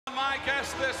my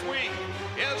guest this week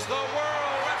is the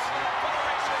World Wrestling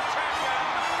Federation champion,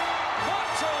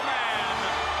 Macho Man,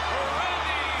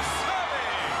 Randy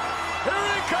Savage. Here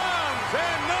he comes,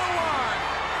 and no one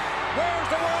wears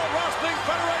the World Wrestling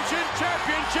Federation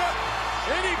Championship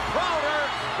any prouder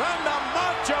than the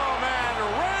Macho Man,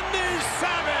 Randy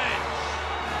Savage.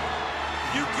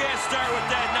 You can't start with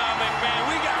that now, McMahon.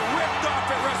 We got ripped off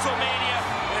at WrestleMania,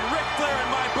 and Ric Flair, in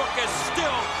my book, is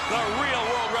still the real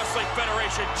World Wrestling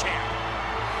Federation champ.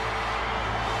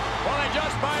 Well, he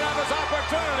just might have his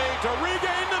opportunity to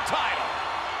regain the title.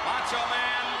 Macho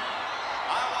Man,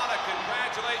 I want to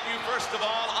congratulate you, first of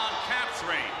all, on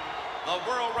capturing the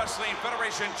World Wrestling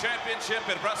Federation Championship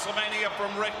at WrestleMania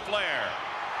from Ric Flair.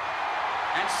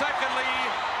 And secondly,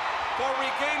 for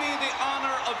regaining the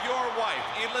honor of your wife,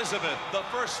 Elizabeth, the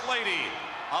First Lady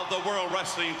of the World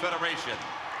Wrestling Federation.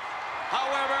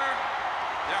 However,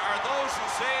 there are those who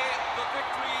say the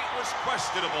victory was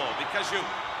questionable because you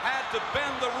had to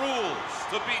bend the rules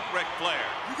to beat Ric Flair.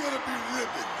 You gotta be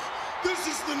ribbon. This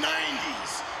is the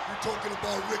 90s. You're talking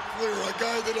about Ric Flair, a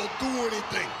guy that'll do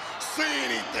anything, say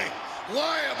anything,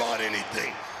 lie about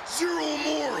anything. Zero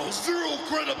morals, zero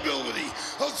credibility,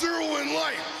 a zero in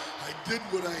life. I did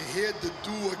what I had to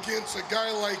do against a guy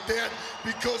like that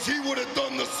because he would have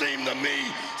done the same to me,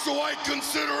 so I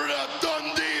consider it a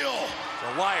done deal.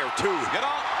 A liar, too. You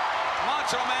know,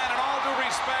 Macho Man, in all due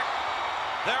respect,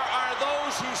 there are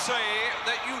those who say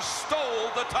that you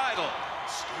stole the title.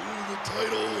 Stole the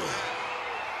title?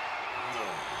 No.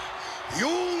 The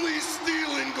only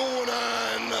stealing going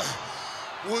on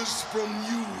was from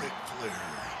you, Ric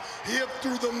Flair.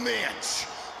 After the match,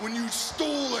 when you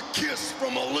stole a kiss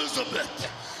from Elizabeth,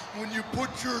 when you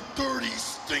put your dirty,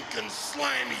 stinking,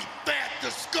 slimy, fat,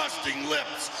 disgusting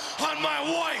lips on my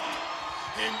wife.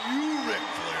 And you, Ric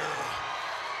Flair,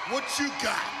 what you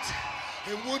got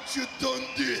and what you done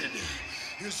did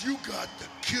is you got the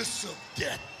kiss of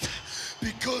death.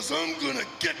 Because I'm gonna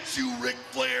get you, Ric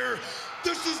Flair.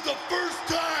 This is the first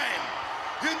time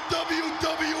in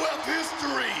WWF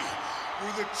history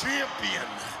where the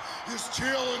champion is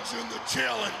challenging the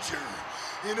challenger.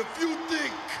 And if you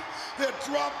think that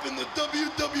dropping the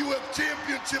WWF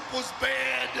Championship was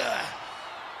bad,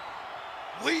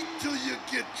 wait till you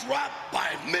get dropped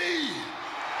by me,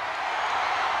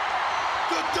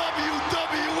 the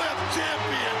WWF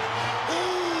Champion.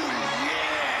 Oh,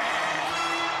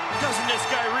 yeah! Doesn't this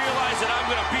guy realize that I'm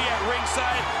going to be at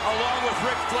ringside along with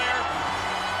Ric Flair?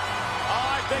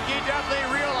 I think he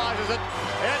definitely realizes it.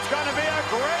 It's going to be a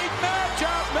great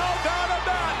matchup.